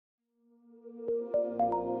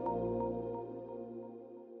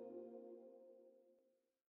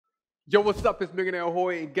Yo, what's up? It's Millionaire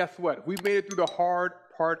Ahoy, and guess what? We made it through the hard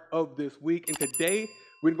part of this week, and today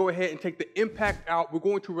we're gonna go ahead and take the impact out. We're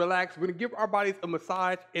going to relax. We're gonna give our bodies a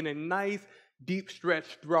massage and a nice deep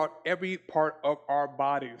stretch throughout every part of our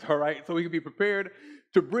bodies, all right? So we can be prepared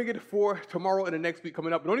to bring it for tomorrow and the next week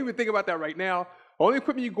coming up. But don't even think about that right now. The only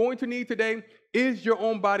equipment you're going to need today is your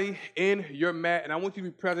own body and your mat, and I want you to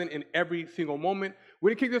be present in every single moment. We're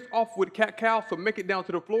gonna kick this off with cat-cow, so make it down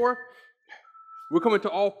to the floor. We're coming to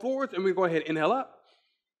all fours, and we're going to go ahead and inhale up.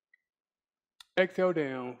 Exhale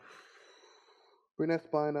down. Bring that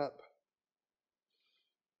spine up.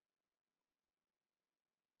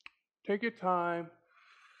 Take your time.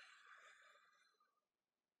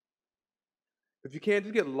 If you can't,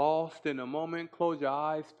 just get lost in a moment. Close your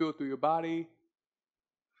eyes, feel through your body.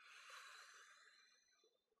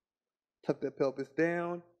 Tuck that pelvis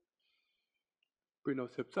down. Bring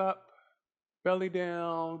those hips up. Belly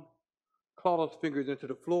down. Claw those fingers into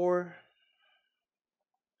the floor.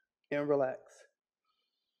 And relax.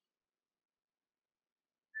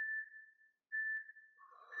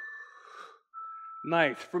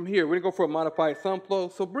 Nice. From here, we're going to go for a modified sun flow.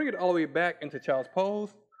 So bring it all the way back into child's pose.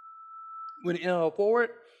 We're going to inhale forward.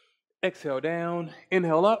 Exhale down.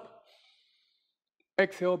 Inhale up.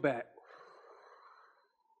 Exhale back.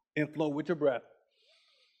 And flow with your breath.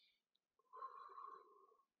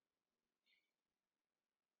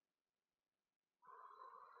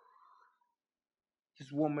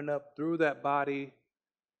 Just warming up through that body.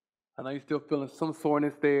 I know you're still feeling some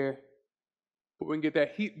soreness there, but we can get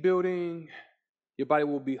that heat building. Your body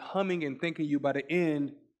will be humming and thanking you by the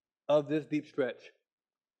end of this deep stretch.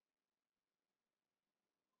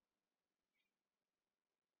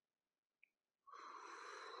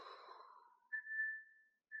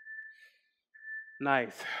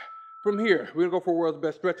 Nice. From here, we're going to go for world's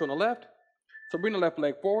best stretch on the left. So bring the left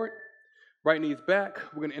leg forward, right knee's back.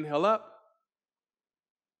 We're going to inhale up.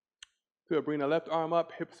 Good. Bring the left arm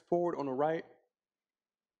up, hips forward on the right.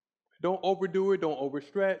 Don't overdo it. Don't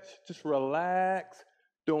overstretch. Just relax.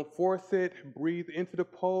 Don't force it. Breathe into the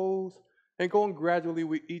pose and go on gradually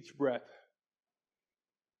with each breath.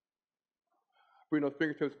 Bring those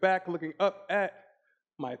fingertips back, looking up at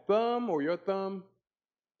my thumb or your thumb.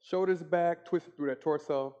 Shoulders back, twisting through that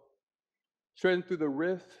torso. Stretching through the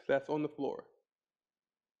wrist that's on the floor.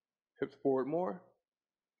 Hips forward more.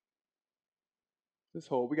 Just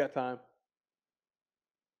hold. We got time.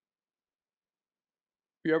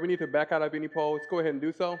 If you ever need to back out of any pose, go ahead and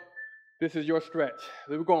do so. This is your stretch.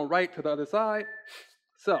 Then we're going right to the other side.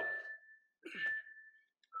 So,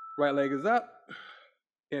 right leg is up.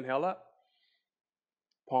 Inhale up.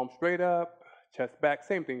 Palm straight up. Chest back.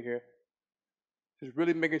 Same thing here. Just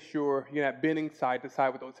really making sure you're not bending side to side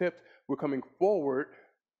with those hips. We're coming forward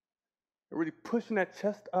and really pushing that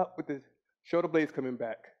chest up with the shoulder blades coming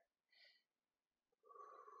back.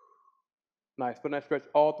 Nice. Putting that stretch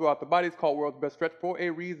all throughout the body. It's called World's Best Stretch for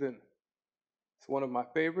a reason. It's one of my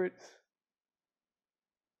favorites.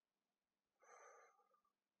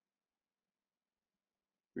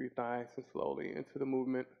 Breathe nice and slowly into the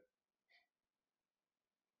movement.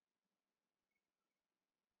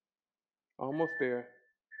 Almost there.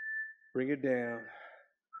 Bring it down.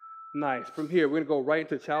 Nice. From here, we're going to go right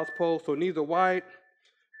into child's pose. So knees are wide.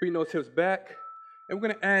 Bring those hips back. And we're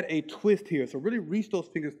going to add a twist here. So really reach those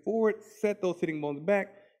fingers forward. Set those sitting bones back.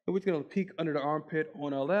 And we're just going to peek under the armpit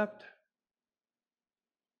on our left.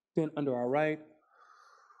 Then under our right.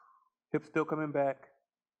 Hips still coming back.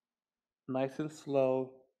 Nice and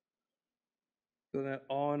slow. Doing that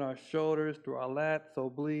on our shoulders, through our lats,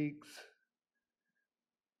 obliques,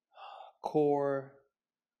 core,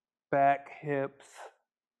 back, hips.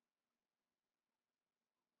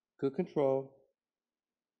 Good control.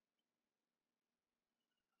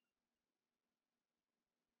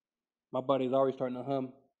 My body's already starting to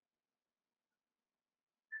hum.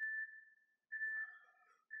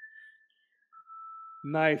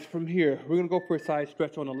 Nice. From here, we're going to go for a side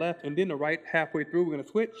stretch on the left, and then the right. Halfway through, we're going to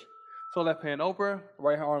switch. So left hand over,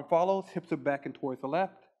 right arm follows, hips are back and towards the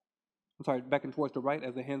left. I'm sorry, back and towards the right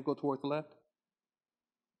as the hands go towards the left.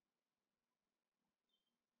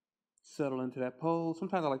 Settle into that pose.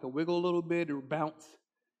 Sometimes I like to wiggle a little bit or bounce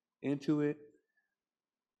into it.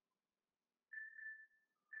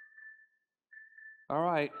 All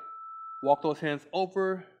right. Walk those hands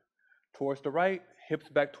over towards the right, hips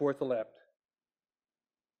back towards the left.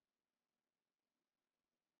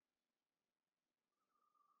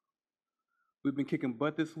 We've been kicking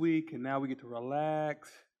butt this week, and now we get to relax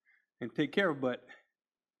and take care of butt.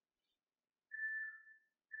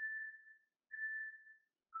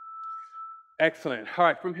 Excellent. All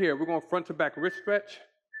right, from here, we're going front to back wrist stretch.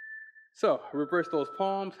 So reverse those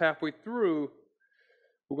palms. Halfway through,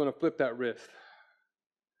 we're going to flip that wrist.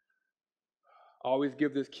 Always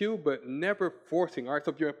give this cue, but never forcing. All right,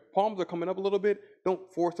 so if your palms are coming up a little bit,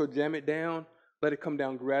 don't force or jam it down. Let it come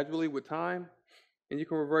down gradually with time. And you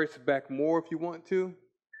can reverse back more if you want to.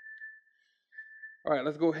 All right,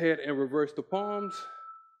 let's go ahead and reverse the palms.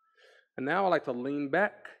 And now I like to lean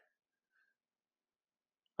back.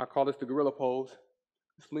 I call this the gorilla pose.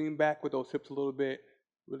 Just lean back with those hips a little bit,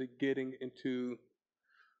 really getting into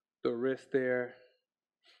the wrist there.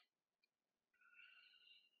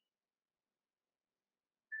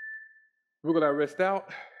 Wiggle that wrist out.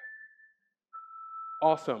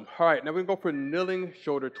 Awesome. All right, now we're gonna go for kneeling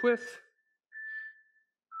shoulder twist.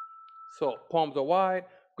 So palms are wide.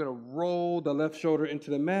 We're gonna roll the left shoulder into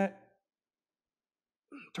the mat.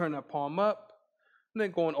 Turn that palm up, and then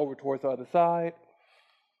going over towards the other side.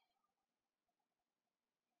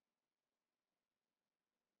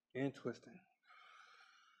 And twisting.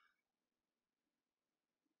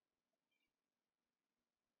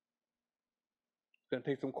 Gonna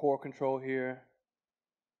take some core control here.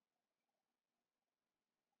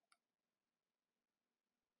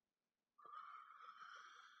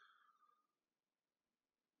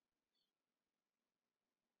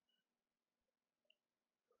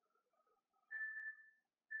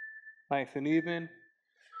 Nice and even.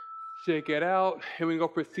 Shake it out, and we go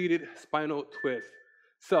for seated spinal twist.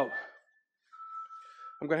 So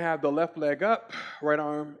I'm gonna have the left leg up, right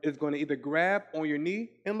arm is gonna either grab on your knee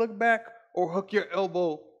and look back, or hook your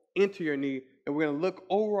elbow into your knee, and we're gonna look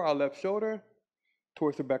over our left shoulder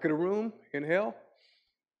towards the back of the room. Inhale.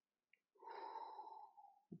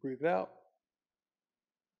 Breathe out.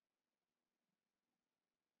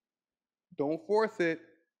 Don't force it.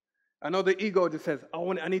 I know the ego just says,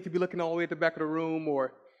 I need to be looking all the way at the back of the room,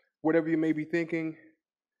 or whatever you may be thinking.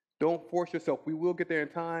 Don't force yourself. We will get there in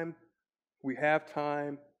time. We have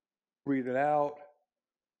time. Breathe it out.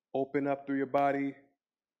 Open up through your body.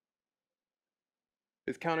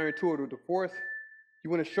 It's counterintuitive to force. You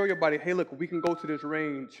want to show your body, hey, look, we can go to this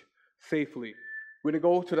range safely. We're going to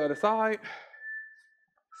go to the other side.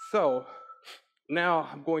 So now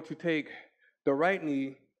I'm going to take the right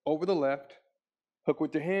knee over the left, hook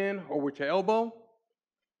with your hand or with your elbow,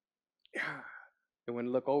 and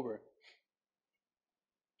when look over.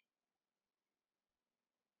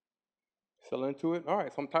 Settle into it. All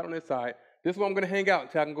right, so I'm tight on this side. This is where I'm going to hang out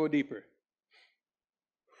until I can go deeper.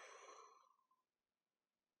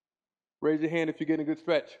 Raise your hand if you're getting a good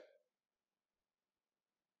stretch.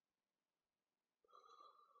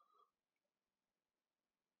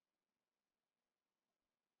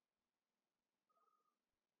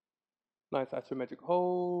 Nice isometric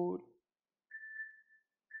hold.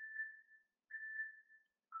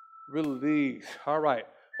 Release. All right.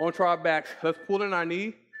 Onto our backs. Let's pull in our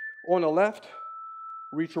knee on the left.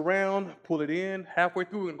 Reach around, pull it in. Halfway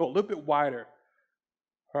through, and go a little bit wider.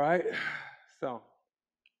 All right. So,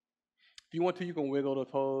 if you want to, you can wiggle the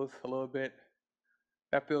toes a little bit.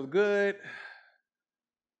 That feels good.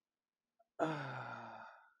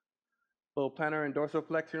 Little plantar and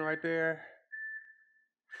dorsiflexion right there.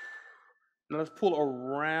 Now let's pull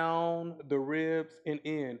around the ribs and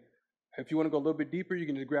in. If you want to go a little bit deeper, you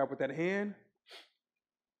can just grab with that hand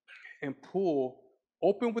and pull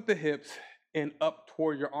open with the hips and up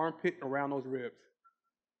towards your armpit and around those ribs.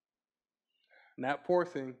 Not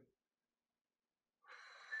forcing,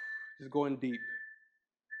 just going deep.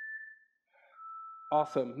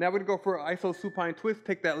 Awesome. Now we're going to go for an iso supine twist.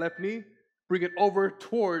 Take that left knee, bring it over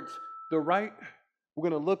towards the right. We're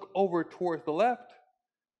going to look over towards the left.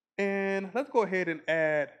 And let's go ahead and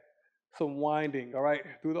add some winding, all right?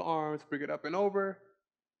 Through the arms, bring it up and over.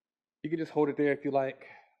 You can just hold it there if you like.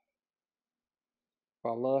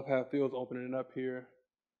 I love how it feels opening it up here.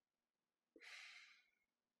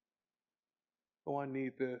 Oh, I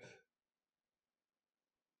need this.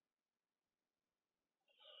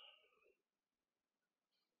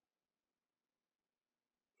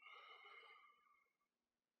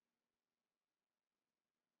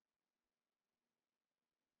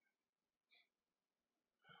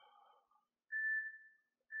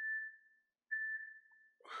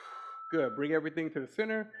 Good. Bring everything to the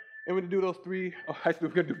center. And we're going to do those three. Oh, actually,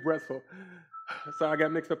 we're going to do Bretzel. Sorry, I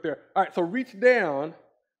got mixed up there. All right, so reach down,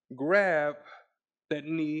 grab that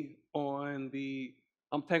knee on the,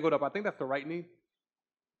 I'm tangled up. I think that's the right knee.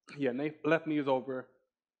 Yeah, left knee is over.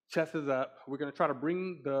 Chest is up. We're going to try to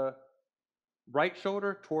bring the right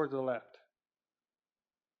shoulder towards the left.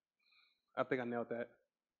 I think I nailed that.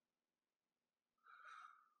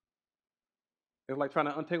 It's like trying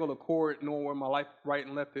to untangle the cord, knowing where my right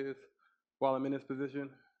and left is while I'm in this position.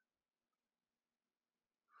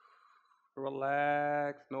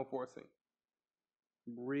 Relax, no forcing.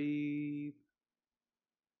 Breathe.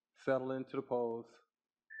 Settle into the pose.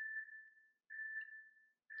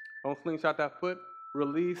 Don't slingshot that foot.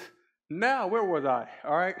 Release. Now, where was I?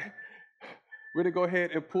 All right. We're going to go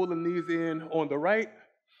ahead and pull the knees in on the right.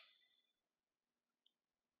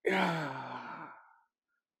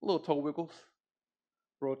 Little toe wiggles.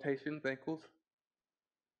 Rotations, ankles.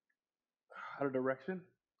 Out of direction.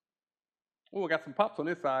 Oh, I got some pops on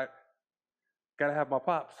this side. Got to have my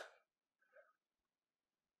pops.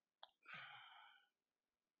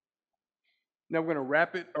 Now we're going to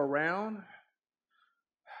wrap it around.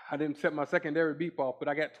 I didn't set my secondary beep off, but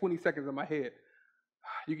I got 20 seconds in my head.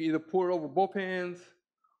 You can either pour it over both hands,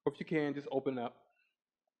 or if you can, just open up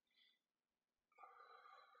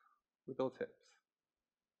with those hips.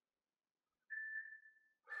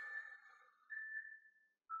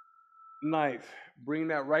 Nice. Bring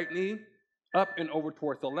that right knee up and over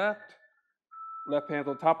towards the left. Left hand's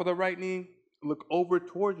on top of the right knee. Look over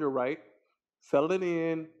towards your right. Settle it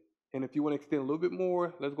in. And if you want to extend a little bit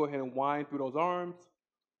more, let's go ahead and wind through those arms.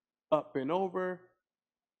 Up and over.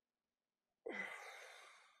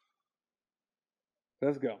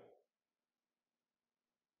 Let's go.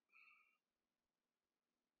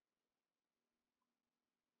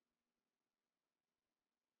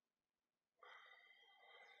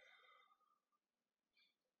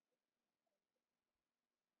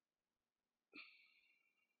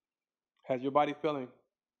 How's your body feeling?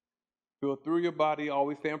 Feel through your body.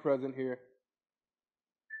 Always staying present here.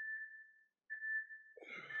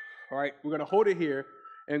 All right, we're going to hold it here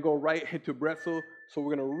and go right into Bretzel. So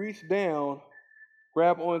we're going to reach down,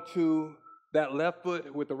 grab onto that left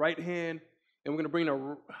foot with the right hand, and we're going to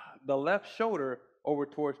bring the left shoulder over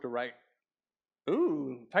towards the right.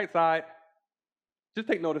 Ooh, tight side. Just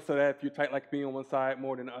take notice of that if you're tight like being on one side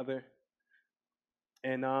more than the other.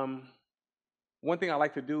 And one thing I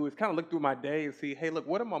like to do is kind of look through my day and see, hey, look,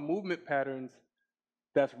 what are my movement patterns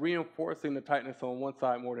that's reinforcing the tightness on one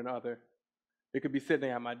side more than the other? It could be sitting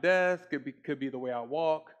at my desk. It could be the way I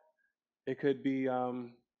walk. It could be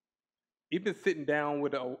even sitting down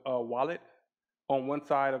with a wallet on one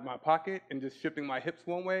side of my pocket and just shifting my hips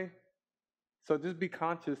one way. So just be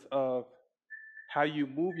conscious of how you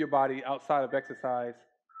move your body outside of exercise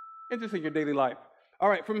and just in your daily life. All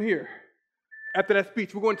right, from here, after that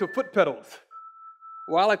speech, we're going to foot pedals.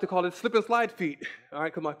 Well, I like to call it slip and slide feet. All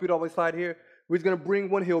right, because my feet always slide here. We're just going to bring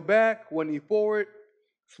one heel back, one knee forward,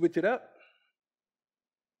 switch it up.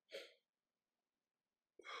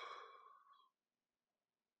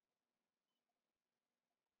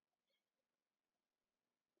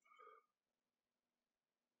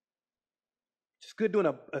 It's good doing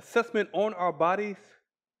an assessment on our bodies.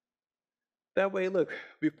 That way, look,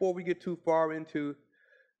 before we get too far into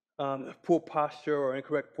poor posture or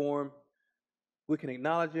incorrect form, we can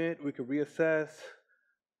acknowledge it, we can reassess,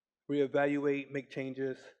 reevaluate, make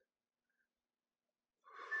changes.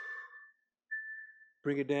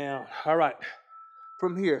 Bring it down. All right.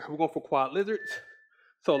 From here, we're going for quad lizards.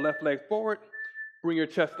 So left leg forward, bring your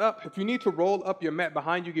chest up. If you need to roll up your mat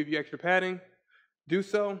behind you, give you extra padding, do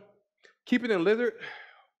so. Keep it in lizard,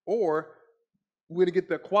 or we're going to get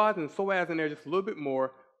the quads and psoas in there just a little bit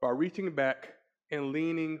more by reaching back and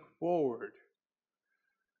leaning forward.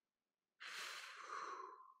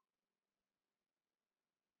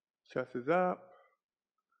 Chest is up.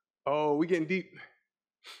 Oh, we're getting deep.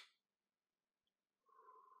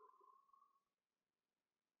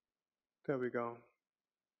 There we go.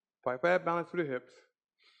 Fight for that balance through the hips.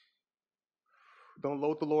 Don't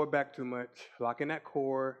load the lower back too much. Lock in that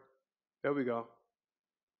core. There we go.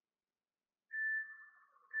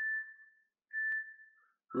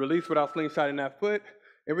 Release without slingshotting that foot.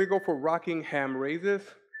 And we go for rocking ham raises.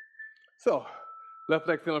 So, left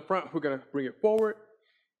leg still in front. We're going to bring it forward.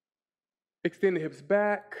 Extend the hips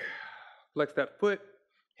back. Flex that foot.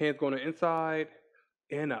 Hands going to inside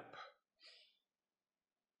and up.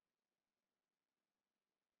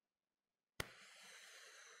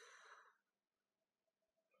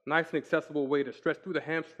 Nice and accessible way to stretch through the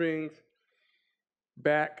hamstrings,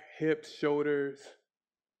 back, hips, shoulders.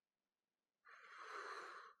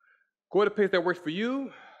 Go at a pace that works for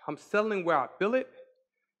you. I'm settling where I feel it,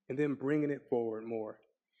 and then bringing it forward more.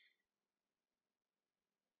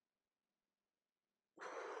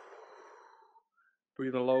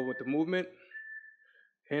 Breathing low with the movement,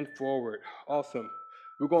 and forward. Awesome.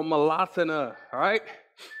 We're going Malasana, all right?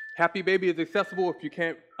 Happy baby is accessible if you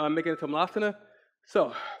can't make it into Malasana.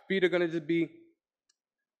 So, feet are going to just be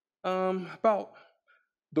about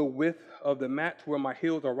the width of the mat to where my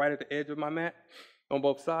heels are right at the edge of my mat on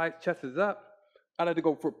both sides. Chest is up. I like to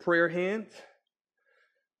go for prayer hands.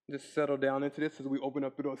 Just settle down into this as we open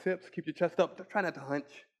up through those hips. Keep your chest up. Try not to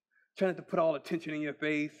hunch. Try not to put all the tension in your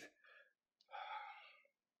face.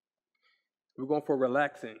 We're going for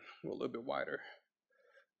relaxing. Go a little bit wider.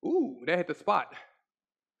 Ooh, that hit the spot.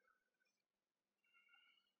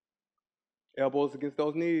 Elbows against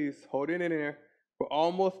those knees. Hold it in there. We're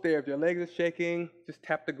almost there. If your legs are shaking, just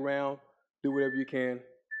tap the ground. Do whatever you can.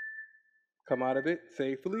 Come out of it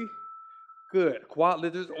safely. Good. Quad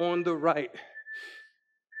lizards on the right.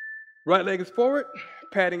 Right leg is forward.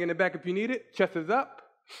 Padding in the back if you need it. Chest is up.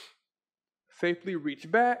 Safely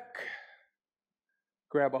reach back.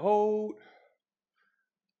 Grab a hold.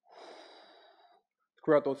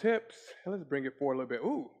 Square out those hips. And let's bring it forward a little bit.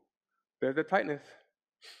 Ooh, there's the tightness.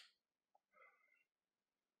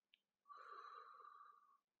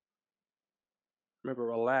 Remember,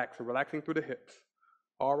 relax. Relaxing through the hips.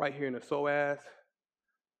 All right here in the psoas.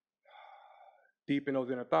 Deep in those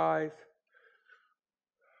inner thighs.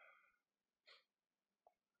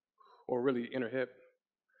 Or really inner hip.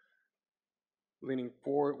 Leaning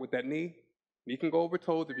forward with that knee. You can go over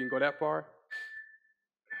toes if you can go that far.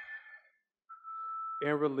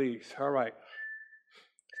 And release. All right.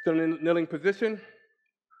 Still in kneeling position.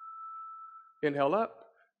 Inhale up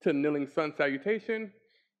to kneeling sun salutation.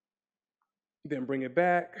 Then bring it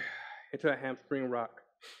back into a hamstring rock.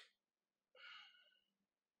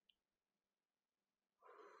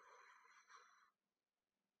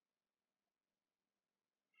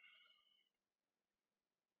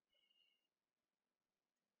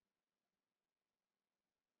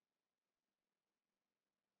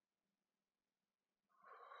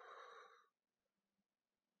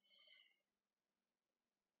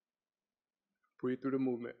 Breathe through the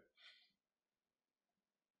movement.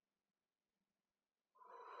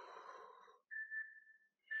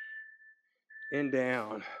 And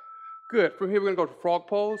down. Good. From here, we're going to go to frog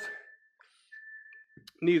pose.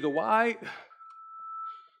 Knees are wide.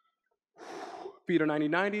 Feet are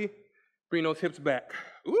 90-90. Bring those hips back.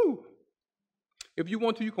 Ooh. If you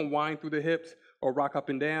want to, you can wind through the hips or rock up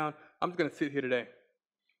and down. I'm just going to sit here today.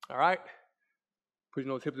 All right? Pushing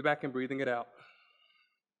those hips back and breathing it out.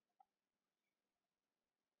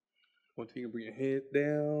 Once you can bring your head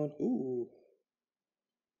down. Ooh.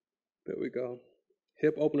 There we go.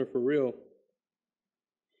 Hip opener for real.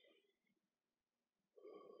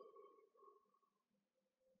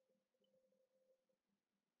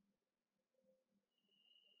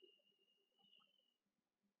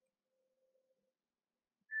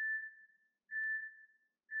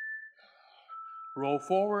 Roll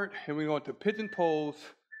forward, and we're going to pigeon pose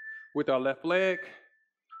with our left leg.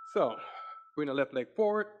 So, bring the left leg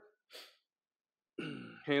forward.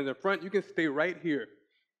 Hands in front. You can stay right here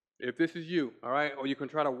if this is you, all right? Or you can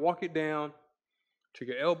try to walk it down to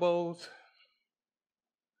your elbows.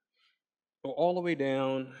 Or all the way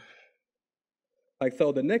down. Like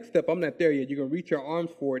so. The next step, I'm not there yet. You can reach your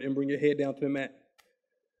arms forward and bring your head down to the mat.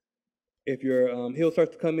 If your heel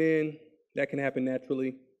starts to come in, that can happen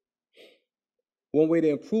naturally. One way to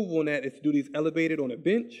improve on that is to do these elevated on a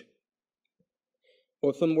bench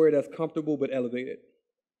or somewhere that's comfortable but elevated.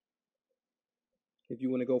 If you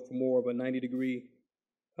want to go for more of a 90-degree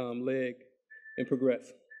leg and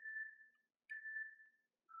progress.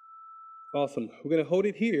 Awesome. We're going to hold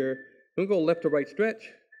it here. I'm going to go left to right stretch.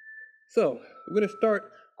 So we're going to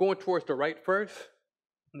start going towards the right first.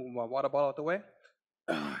 Move my water bottle out the way.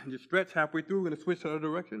 And just stretch halfway through. We're going to switch to the other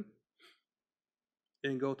direction.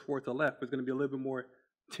 And go towards the left. It's going to be a little bit more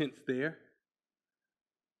tense there.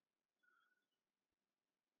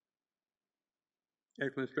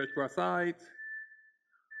 Excellent stretch for our sides.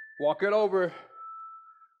 Walk it over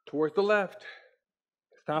towards the left.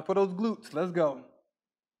 It's time for those glutes. Let's go.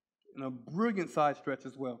 And a brilliant side stretch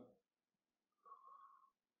as well.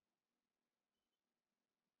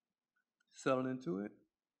 Settle into it.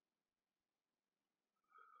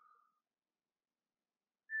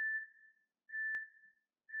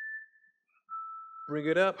 Bring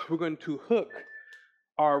it up. We're going to hook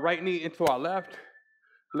our right knee into our left.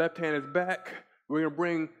 Left hand is back. We're going to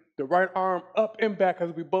bring the right arm up and back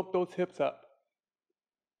as we bump those hips up.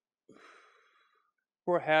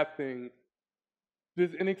 For half thing.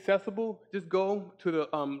 If it's inaccessible, just go to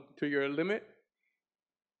the to your limit.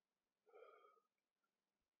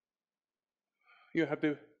 You don't have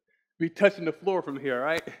to be touching the floor from here,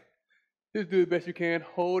 right? Just do the best you can.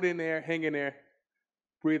 Hold in there, hang in there,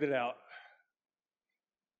 breathe it out.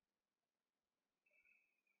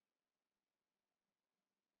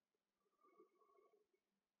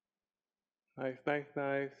 Nice, nice,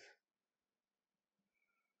 nice.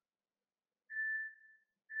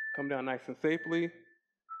 Come down nice and safely.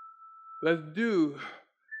 Let's do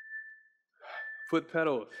foot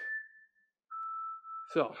pedals.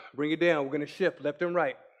 So bring it down. We're gonna shift left and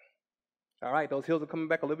right. All right, those heels are coming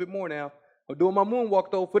back a little bit more now. I'm doing my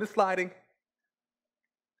moonwalk though for the sliding.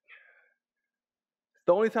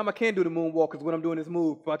 The only time I can do the moonwalk is when I'm doing this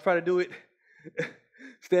move. If I try to do it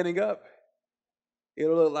standing up,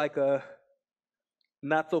 it'll look like a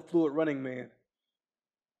not so fluid running man.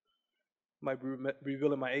 Might be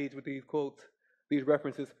revealing my age with these quotes, these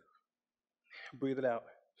references. Breathe it out.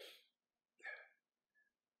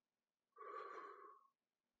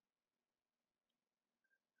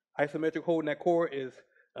 Isometric holding that core is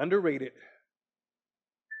underrated.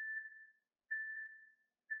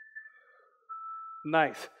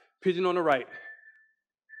 Nice. Pigeon on the right.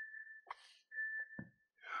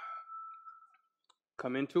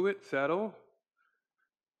 Come into it, settle.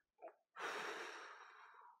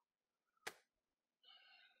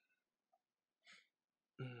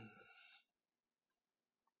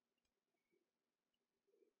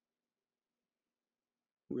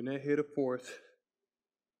 We're not here to force.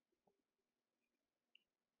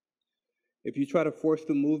 If you try to force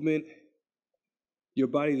the movement, your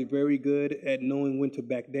body is very good at knowing when to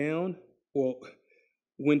back down or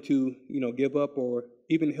when to, give up, or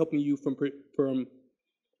even helping you from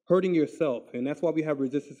hurting yourself. And that's why we have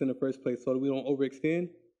resistance in the first place, so that we don't overextend.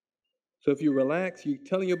 So if you relax, you're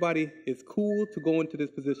telling your body it's cool to go into this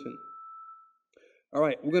position. All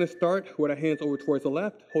right, we're gonna start with our hands over towards the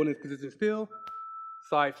left, holding this position still.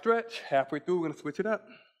 Side stretch, halfway through, we're gonna switch it up.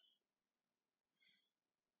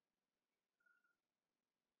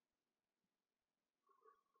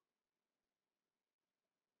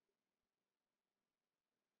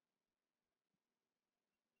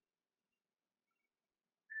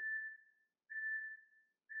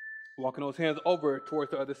 Walking those hands over towards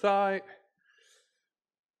the other side.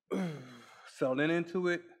 Settling into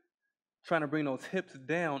it. Trying to bring those hips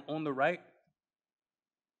down on the right.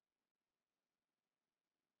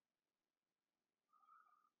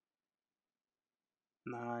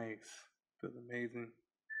 Nice. Feels amazing.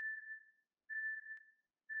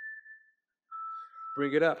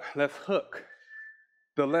 Bring it up. Let's hook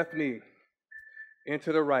the left knee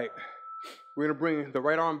into the right. We're going to bring the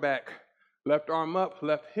right arm back. Left arm up,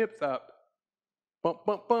 left hips up. Bump,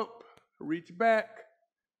 bump, bump. Reach back.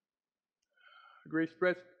 Great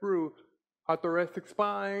stretch through our thoracic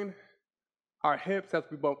spine. Our hips as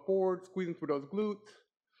we bump forward, squeezing through those glutes.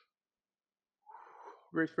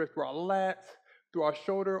 Great stretch through our lats, through our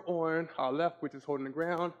shoulder on our left, which is holding the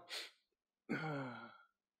ground.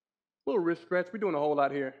 Little wrist stretch. We're doing a whole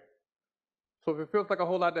lot here. So if it feels like a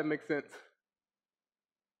whole lot, that makes sense.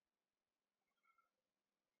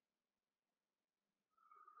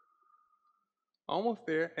 Almost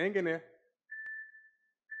there. Hang in there.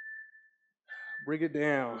 Bring it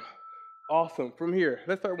down. Awesome. From here,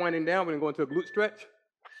 let's start winding down. We're going to go into a glute stretch.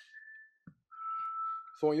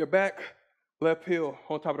 So on your back, left heel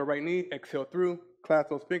on top of the right knee. Exhale through. Clasp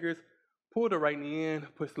those fingers. Pull the right knee in.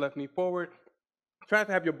 Push the left knee forward. Try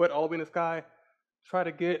to have your butt all the way in the sky. Try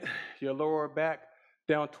to get your lower back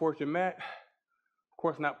down towards your mat. Of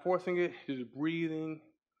course, not forcing it. Just breathing.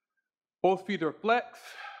 Both feet are flexed.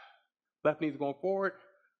 Left knee's going forward.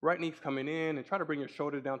 Right knee's coming in. And try to bring your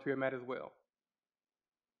shoulders down to your mat as well.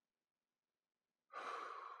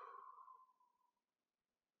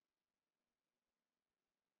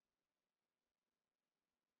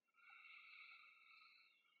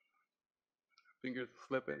 Fingers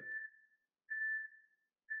slipping.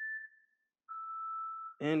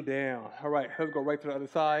 And down. All right, let's go right to the other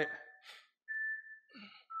side.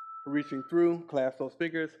 Reaching through, clasp those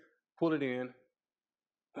fingers, pull it in.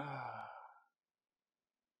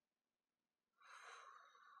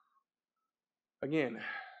 Again,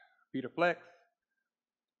 feet are flexed.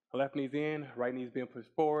 Left knee's in, right knee's being pushed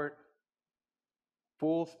forward.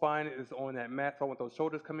 Full spine is on that mat, so I want those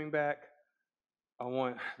shoulders coming back. I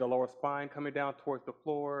want the lower spine coming down towards the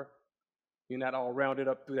floor. You're not all rounded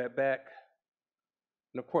up through that back.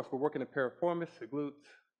 And of course, we're working the piriformis, the glutes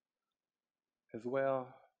as well.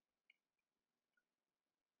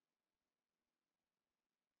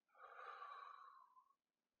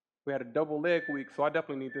 We had a double leg week, so I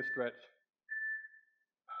definitely need this stretch.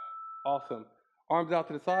 Awesome. Arms out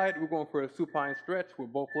to the side. We're going for a supine stretch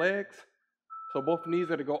with both legs. So both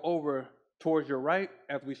knees are to go over towards your right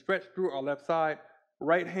as we stretch through our left side.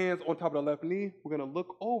 Right hands on top of the left knee. We're going to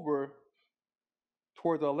look over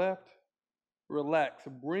towards the left. Relax.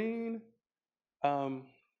 Bring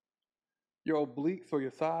your obliques or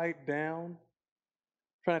your side down.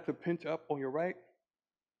 Try not to pinch up on your right.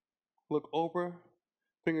 Look over.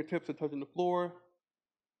 Fingertips are touching the floor.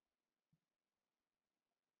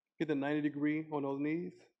 Get the 90 degree on those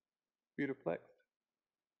knees. Feet are flexed.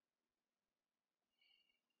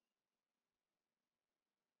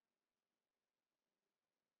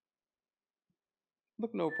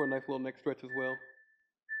 Looking over for a nice little neck stretch as well.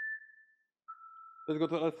 Let's go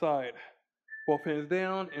to the other side. Both hands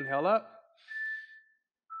down, inhale up.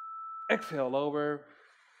 Exhale over.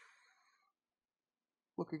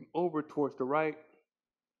 Looking over towards the right.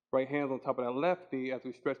 Right hand's on top of that left knee as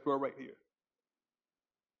we stretch to our right here.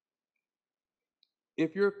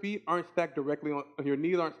 If your feet aren't stacked directly on, your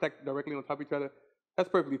knees aren't stacked directly on top of each other, that's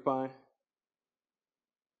perfectly fine.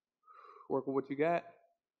 Work with what you got,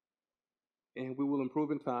 and we will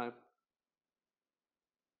improve in time.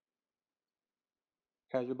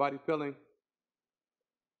 How's your body feeling?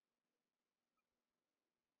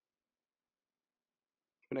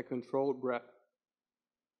 In a controlled breath.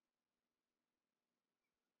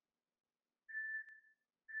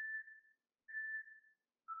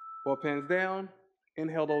 Both hands down.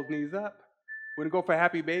 Inhale those knees up. We're gonna go for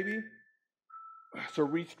happy baby. So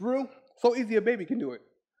reach through. So easy a baby can do it.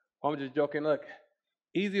 I'm just joking. Look,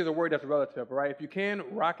 easy is a word that's relative, right? If you can,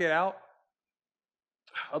 rock it out.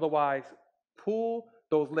 Otherwise, pull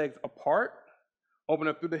those legs apart. Open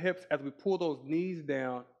up through the hips as we pull those knees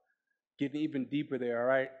down, getting even deeper there, all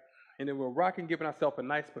right? And then we're rocking, giving ourselves a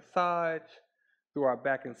nice massage through our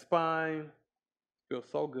back and spine. Feels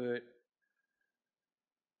so good.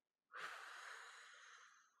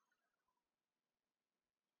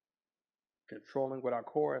 Controlling with our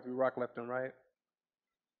core as we rock left and right.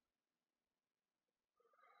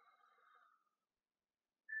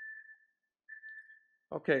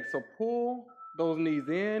 Okay, so pull those knees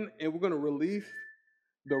in, and we're going to release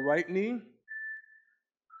the right knee.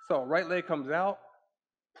 So right leg comes out.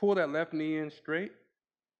 Pull that left knee in straight.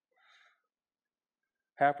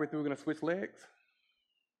 Halfway through, we're going to switch legs.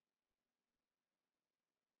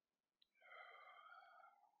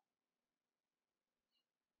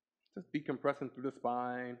 Just decompressing through the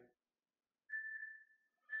spine.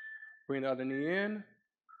 Bring the other knee in.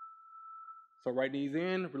 So right knee's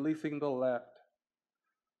in, releasing the left.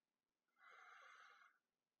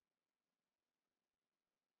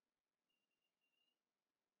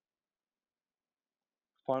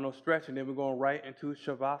 Final stretch, and then we're going right into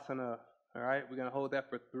Shavasana. All right, we're going to hold that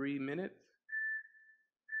for 3 minutes.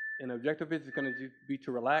 And the objective is going to be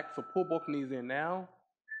to relax. So pull both knees in now.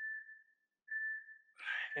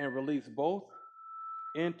 And release both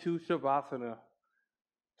into Shavasana.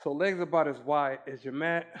 So legs about as wide as your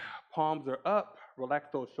mat. Palms are up. Relax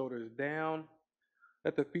those shoulders down.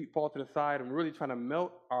 Let the feet fall to the side. I'm really trying to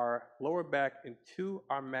melt our lower back into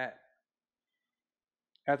our mat.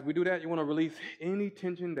 As we do that, you want to release any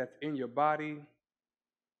tension that's in your body.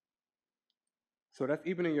 So that's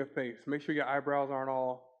even in your face. Make sure your eyebrows aren't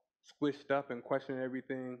all squished up and questioning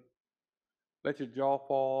everything. Let your jaw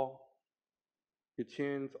fall. Your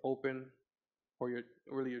chin's open, or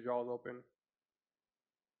your jaw's open.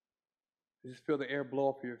 Just feel the air blow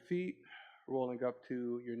off your feet, rolling up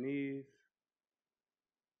to your knees,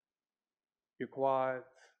 your quads,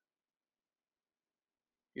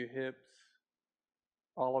 your hips,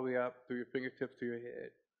 all the way up through your fingertips to your head.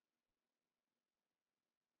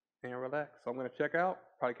 And relax. So I'm going to check out,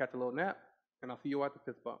 probably catch a little nap, and I'll see you at the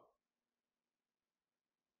fist bump.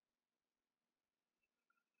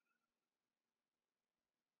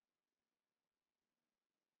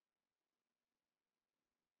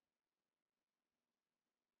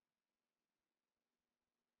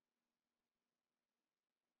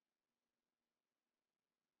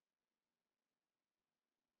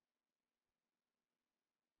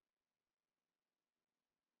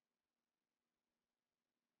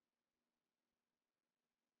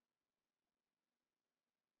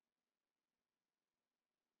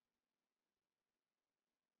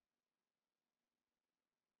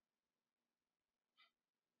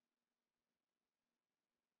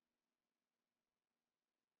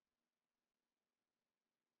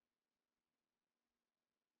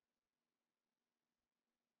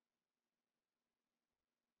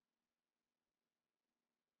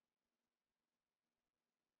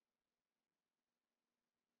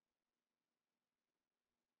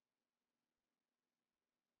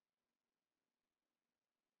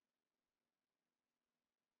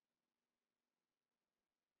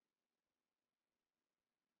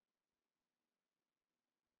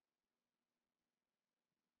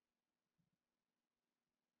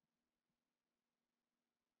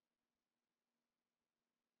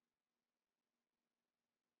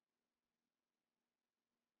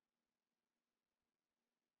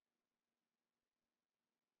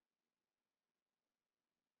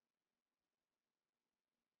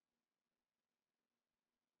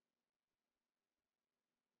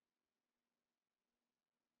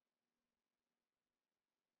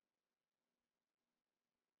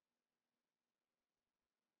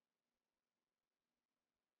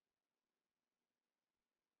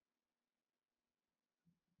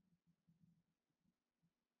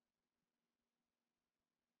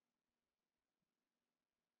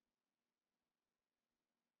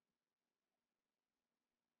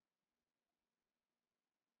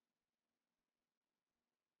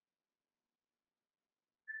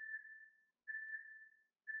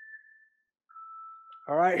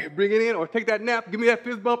 All right, bring it in or take that nap. Give me that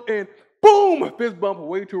fist bump and boom, fist bump,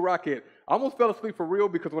 way to rock it. I almost fell asleep for real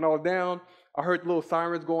because when I was down, I heard little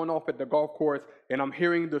sirens going off at the golf course and I'm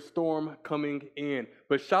hearing the storm coming in.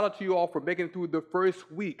 But shout out to you all for making it through the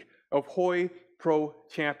first week of Hoy Pro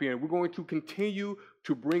Champion. We're going to continue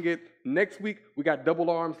to bring it. Next week, we got double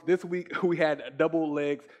arms. This week, we had double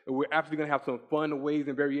legs. And we're absolutely going to have some fun ways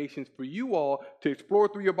and variations for you all to explore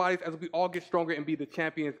through your bodies as we all get stronger and be the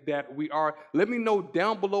champions that we are. Let me know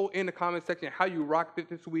down below in the comment section how you rocked it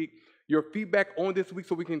this week, your feedback on this week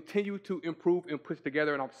so we continue to improve and push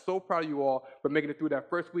together. And I'm so proud of you all for making it through that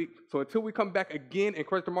first week. So until we come back again and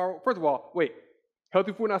crush tomorrow, first of all, wait,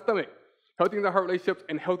 healthy food in our stomach, healthy things in our heart relationships,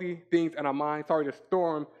 and healthy things in our mind. Sorry, the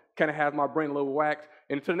storm kind of has my brain a little waxed.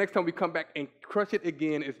 And until the next time we come back and crush it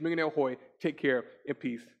again, it's Millionaire Hoy. Take care and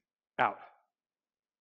peace out.